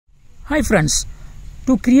Hi friends,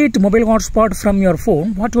 to create mobile hotspot from your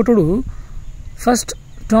phone, what you have to do, first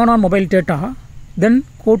turn on mobile data, then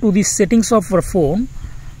go to the settings of your phone,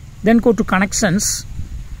 then go to connections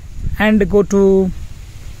and go to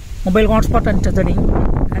mobile hotspot and tethering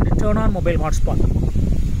and turn on mobile hotspot.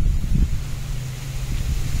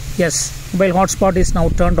 Yes, mobile hotspot is now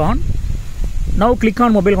turned on. Now click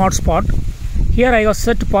on mobile hotspot. Here I have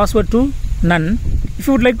set password to none. If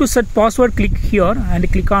you would like to set password, click here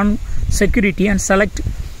and click on security and select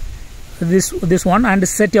this one and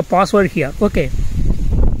set your password here. Okay,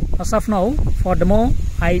 as of now for demo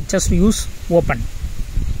I just use open.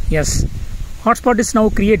 Yes, hotspot is now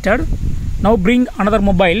created. Now bring another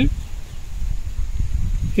mobile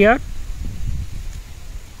here.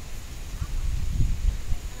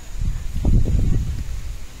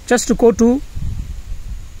 Just to go to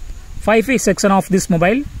Wi-Fi section of this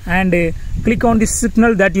mobile and click on the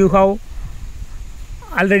signal that you have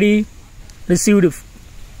already received.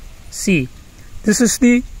 See, this is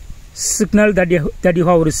the signal that you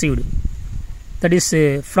have received. That is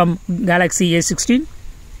from Galaxy A16.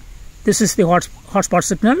 This is the hotspot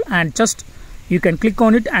signal, and just you can click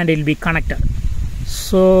on it and it will be connected.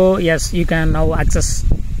 So yes, you can now access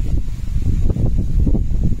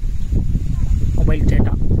mobile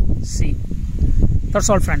data. See, that's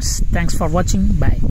all friends. Thanks for watching. Bye.